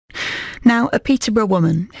Now, a Peterborough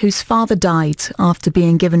woman whose father died after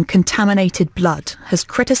being given contaminated blood has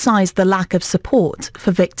criticised the lack of support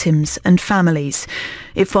for victims and families.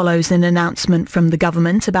 It follows an announcement from the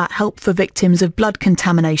government about help for victims of blood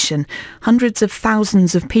contamination. Hundreds of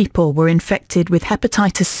thousands of people were infected with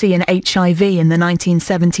hepatitis C and HIV in the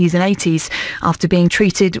 1970s and 80s after being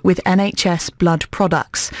treated with NHS blood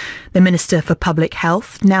products. The Minister for Public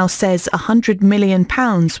Health now says £100 million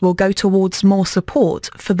will go towards more support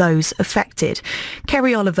for those affected.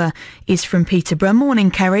 Kerry Oliver is from Peterborough.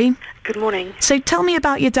 Morning, Kerry. Good morning. So tell me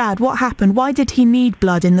about your dad. What happened? Why did he need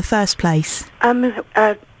blood in the first place?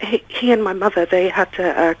 He and my mother, they had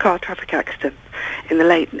a car traffic accident in the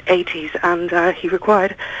late 80s, and he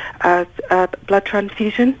required a blood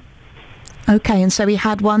transfusion. OK, and so he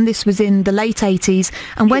had one. This was in the late 80s.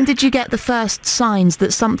 And when did you get the first signs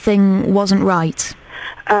that something wasn't right?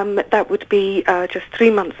 That would be just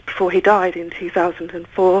 3 months before he died in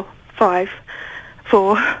 2004.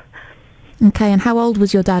 OK, and how old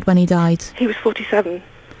was your dad when he died? He was 47.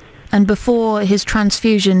 And before his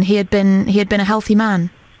transfusion, he had been a healthy man?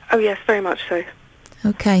 Oh yes, very much so.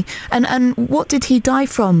 OK. And what did he die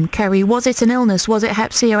from, Kerry? Was it an illness? Was it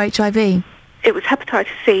Hep C or HIV? It was hepatitis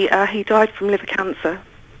C. He died from liver cancer.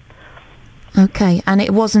 OK, and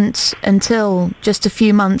it wasn't until just a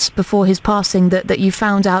few months before his passing that you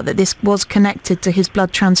found out that this was connected to his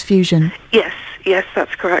blood transfusion? Yes,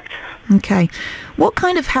 that's correct. OK. What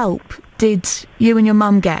kind of help did you and your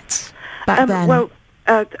mum get back then? Well,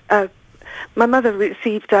 my mother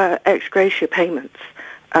received ex gratia payments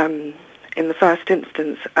in the first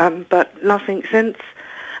instance, but nothing since,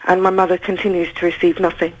 and my mother continues to receive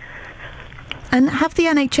nothing. And have the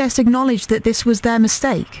NHS acknowledged that this was their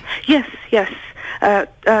mistake? Yes.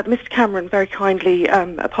 Mr. Cameron very kindly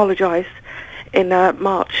apologised in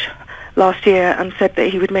March last year and said that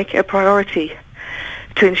he would make it a priority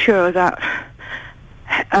to ensure that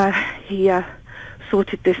he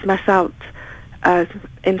sorted this mess out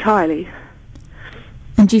entirely.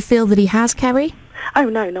 And do you feel that he has, Kerry? Oh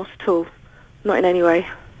no, not at all. Not in any way.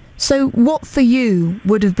 So what for you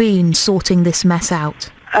would have been sorting this mess out?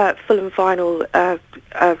 Full and final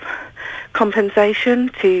compensation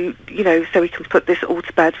to, so we can put this all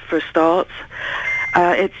to bed for a start.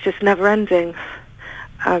 It's just never ending.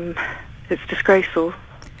 It's disgraceful.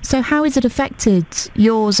 So how has it affected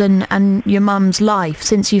yours and your mum's life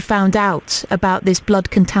since you found out about this blood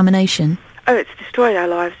contamination? Oh, it's destroyed our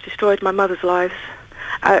lives, destroyed my mother's lives.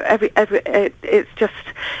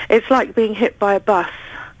 It's like being hit by a bus,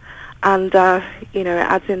 and it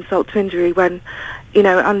adds insult to injury when,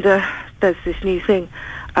 there's this new thing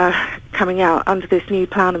coming out under this new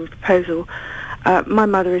plan and proposal. My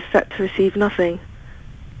mother is set to receive nothing.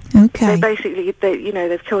 Okay. So basically,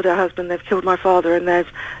 they've killed her husband, they've killed my father, and they're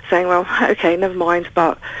saying, well, okay, never mind,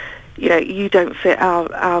 but you don't fit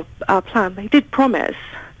our plan. They did promise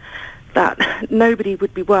that nobody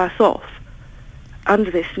would be worse off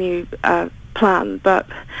under this new plan, but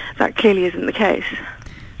that clearly isn't the case.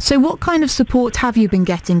 So what kind of support have you been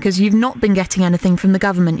getting? Because you've not been getting anything from the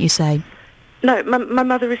government, you say. No, my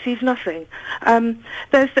mother receives nothing.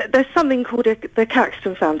 There's something called the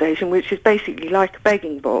Caxton Foundation, which is basically like a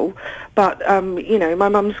begging bowl, but my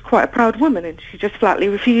mum's quite a proud woman, and she just flatly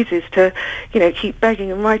refuses to, keep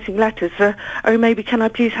begging and writing letters for, oh, maybe can I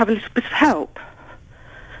please have a little bit of help?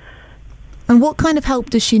 And what kind of help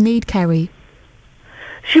does she need, Kerry?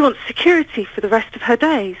 She wants security for the rest of her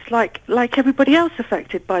days, like everybody else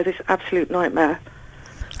affected by this absolute nightmare.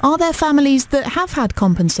 Are there families that have had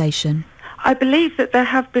compensation? I believe that there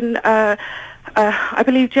have been, I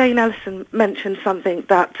believe Jane Ellison mentioned something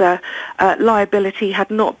that liability had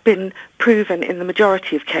not been proven in the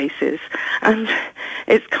majority of cases, and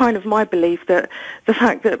it's kind of my belief that the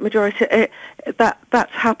fact that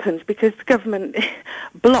that's happened because the government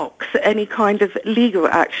blocks any kind of legal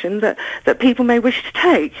action that people may wish to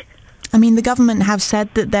take. I mean, the government have said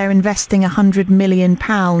that they're investing £100 million.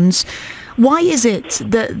 Why is it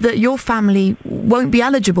that your family won't be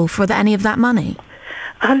eligible for any of that money?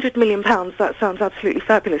 £100 million, that sounds absolutely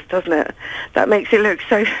fabulous, doesn't it? That makes it look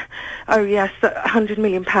so, oh yes, £100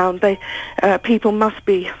 million, people must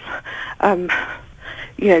be,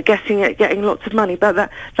 getting lots of money, but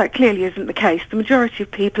that clearly isn't the case. The majority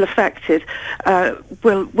of people affected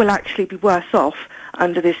will actually be worse off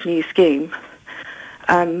under this new scheme.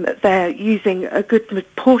 They're using a good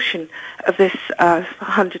portion of this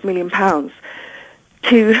 £100 million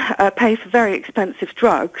to pay for very expensive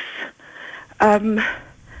drugs.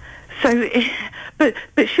 So, but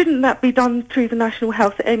shouldn't that be done through the National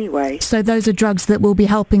Health anyway? So those are drugs that will be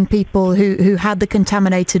helping people who had the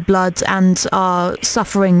contaminated blood and are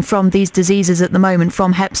suffering from these diseases at the moment,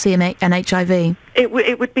 from Hep C and HIV? It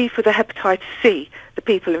would be for the hepatitis C, the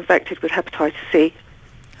people infected with hepatitis C.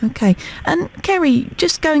 Okay. And Kerry,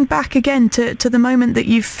 just going back again to the moment that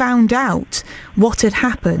you found out what had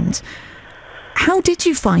happened, how did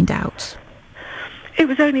you find out? It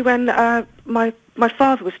was only when my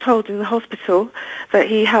father was told in the hospital that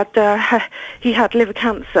he had liver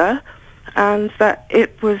cancer, and that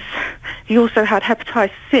he also had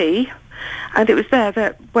hepatitis C, and it was there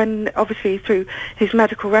that when, obviously through his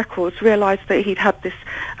medical records, realised that he'd had this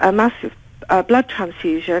massive blood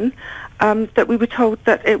transfusion, that we were told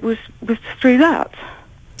that it was through that.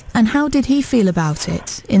 And how did he feel about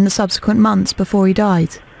it in the subsequent months before he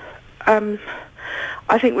died?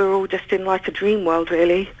 I think we were all just in like a dream world,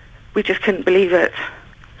 really. We just couldn't believe it.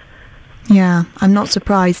 Yeah, I'm not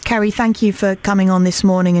surprised. Kerry, thank you for coming on this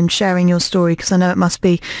morning and sharing your story, because I know it must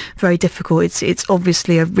be very difficult. It's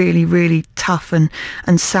obviously a really, really tough and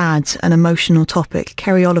sad and emotional topic.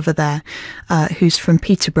 Kerry Oliver there, who's from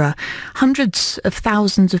Peterborough. Hundreds of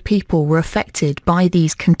thousands of people were affected by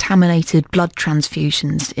these contaminated blood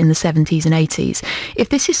transfusions in the 70s and 80s. If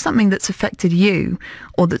this is something that's affected you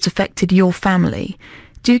or that's affected your family,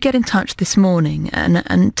 do get in touch this morning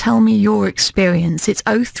and tell me your experience. It's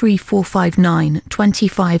 03459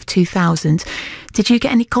 25 2000. Did you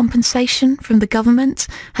get any compensation from the government?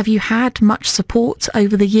 Have you had much support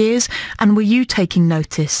over the years? And were you taking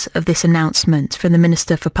notice of this announcement from the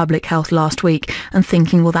Minister for Public Health last week and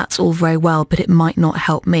thinking, well, that's all very well, but it might not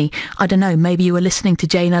help me? I don't know, maybe you were listening to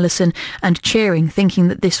Jane Ellison and cheering, thinking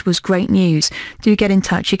that this was great news. Do get in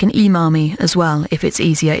touch. You can email me as well if it's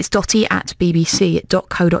easier. It's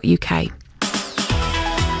dotty@bbc.co.uk.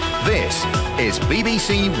 This is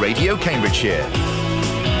BBC Radio Cambridgeshire.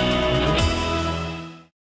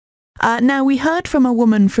 Now, we heard from a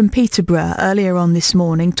woman from Peterborough earlier on this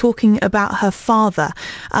morning talking about her father,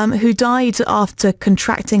 who died after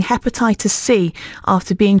contracting hepatitis C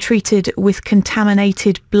after being treated with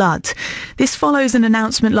contaminated blood. This follows an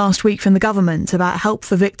announcement last week from the government about help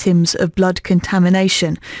for victims of blood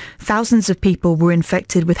contamination. Thousands of people were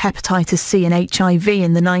infected with hepatitis C and HIV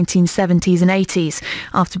in the 1970s and 80s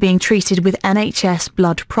after being treated with NHS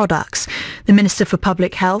blood products. The Minister for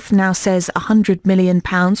Public Health now says £100 million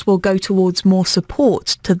will go towards more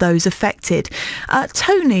support to those affected.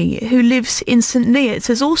 Tony, who lives in St Neots,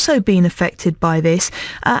 has also been affected by this,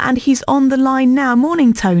 and he's on the line now.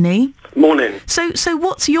 Morning, Tony. Morning. So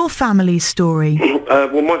what's your family's story?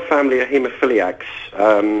 Well, my family are haemophiliacs.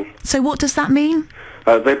 So what does that mean?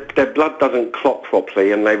 Their blood doesn't clot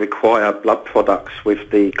properly, and they require blood products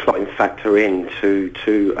with the clotting factor in to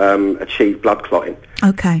achieve blood clotting.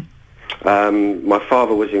 Okay. My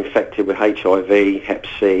father was infected with HIV, Hep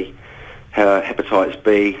C, hepatitis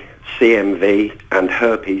B, CMV and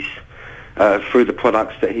herpes through the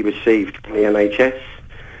products that he received from the NHS.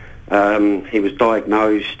 He was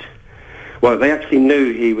diagnosed. Well, they actually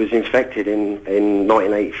knew he was infected in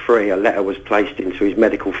 1983. A letter was placed into his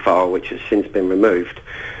medical file, which has since been removed.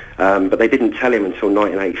 But they didn't tell him until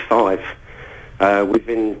 1985.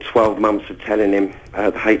 Within 12 months of telling him,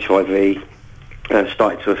 the HIV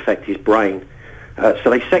started to affect his brain. So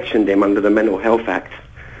they sectioned him under the Mental Health Act.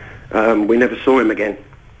 We never saw him again.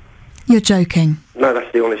 You're joking? No, that's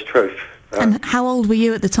the honest truth. And how old were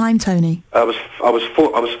you at the time, Tony? I was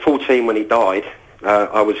 14 when he died.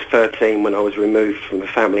 I was 13 when I was removed from the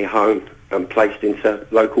family home and placed into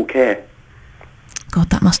local care. God,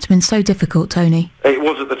 that must have been so difficult, Tony. It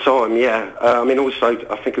was at the time, yeah. I mean, also,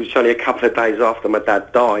 I think it was only a couple of days after my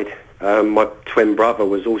dad died. My twin brother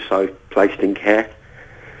was also placed in care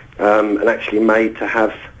and actually made to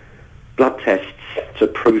have blood tests to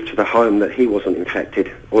prove to the home that he wasn't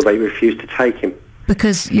infected, or they refused to take him.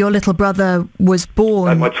 Because your little brother was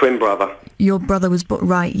born... my twin brother. Your brother was born...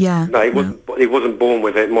 Right, yeah. No, he wasn't born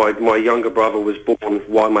with it. My younger brother was born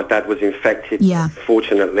while my dad was infected. Yeah.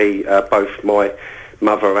 Fortunately, both my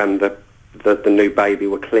mother and the new baby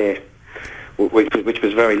were clear, which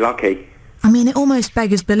was very lucky. I mean, it almost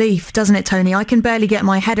beggars belief, doesn't it, Tony? I can barely get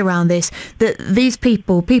my head around this, that these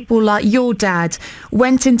people like your dad,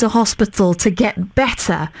 went into hospital to get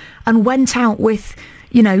better and went out with,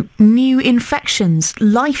 you know, new infections,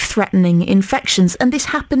 life-threatening infections, and this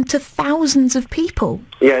happened to thousands of people.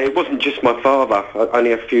 Yeah, it wasn't just my father.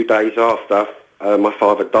 Only a few days after my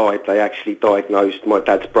father died, they actually diagnosed my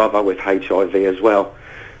dad's brother with HIV as well,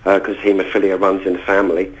 because haemophilia runs in the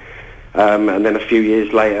family. And then a few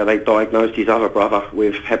years later, they diagnosed his other brother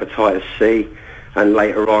with hepatitis C, and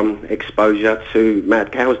later on exposure to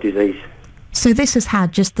mad cow's disease. So this has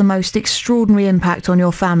had just the most extraordinary impact on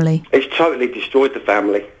your family? It's totally destroyed the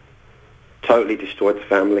family. Totally destroyed the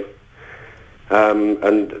family.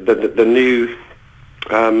 And the new...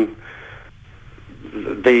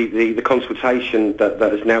 The consultation that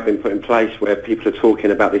has now been put in place, where people are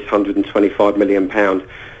talking about this £125 million,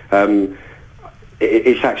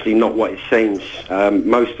 it's actually not what it seems.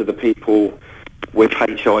 Most of the people with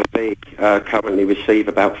HIV currently receive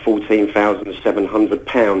about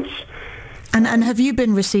 £14,700. And have you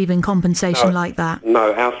been receiving compensation like that?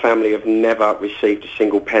 No, our family have never received a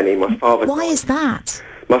single penny. My father. Why is that?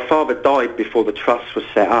 My father died before the trust was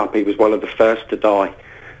set up. He was one of the first to die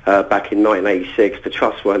back in 1986. The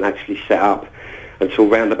trust weren't actually set up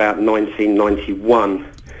until around about 1991.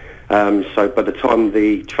 So by the time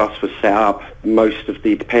the trust was set up, most of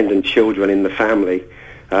the dependent children in the family,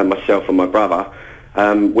 myself and my brother,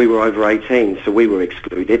 we were over 18, so we were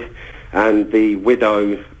excluded. And the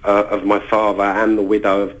widow of my father and the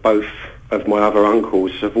widow of both of my other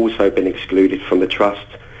uncles have also been excluded from the trust.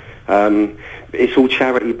 It's all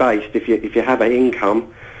charity based. If you have an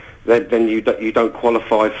income, then you don't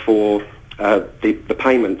qualify for the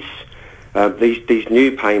payments. These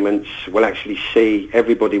new payments will actually see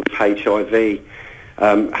everybody with HIV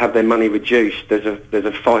have their money reduced. There's a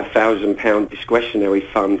 £5,000 discretionary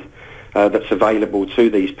fund that's available to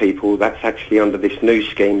these people. That's actually under this new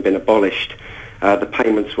scheme been abolished. The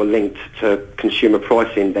payments were linked to consumer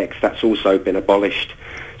price index. That's also been abolished.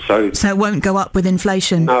 So it won't go up with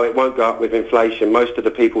inflation? No, it won't go up with inflation. Most of the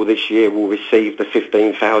people this year will receive the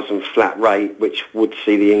 15,000 flat rate, which would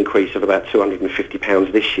see the increase of about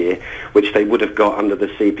 £250 this year, which they would have got under the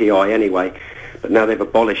CPI anyway. But now they've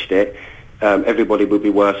abolished it, everybody will be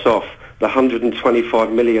worse off. The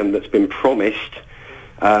 125 million that's been promised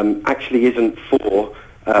actually isn't for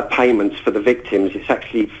payments for the victims. It's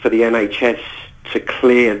actually for the NHS to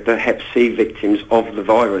clear the Hep C victims of the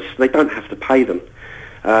virus. They don't have to pay them.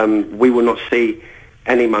 We will not see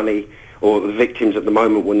any money, or the victims at the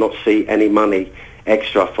moment will not see any money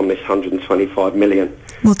extra from this 125 million.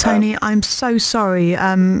 Well, Tony, I'm so sorry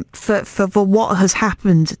for what has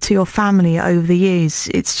happened to your family over the years.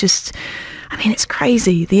 It's just, I mean, it's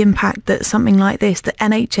crazy, the impact that something like this, that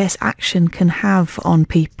NHS action can have on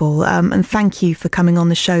people. And thank you for coming on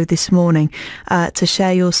the show this morning to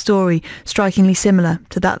share your story, strikingly similar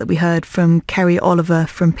to that we heard from Kerry Oliver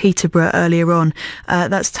from Peterborough earlier on.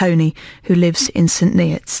 That's Tony, who lives in St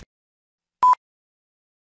Neots.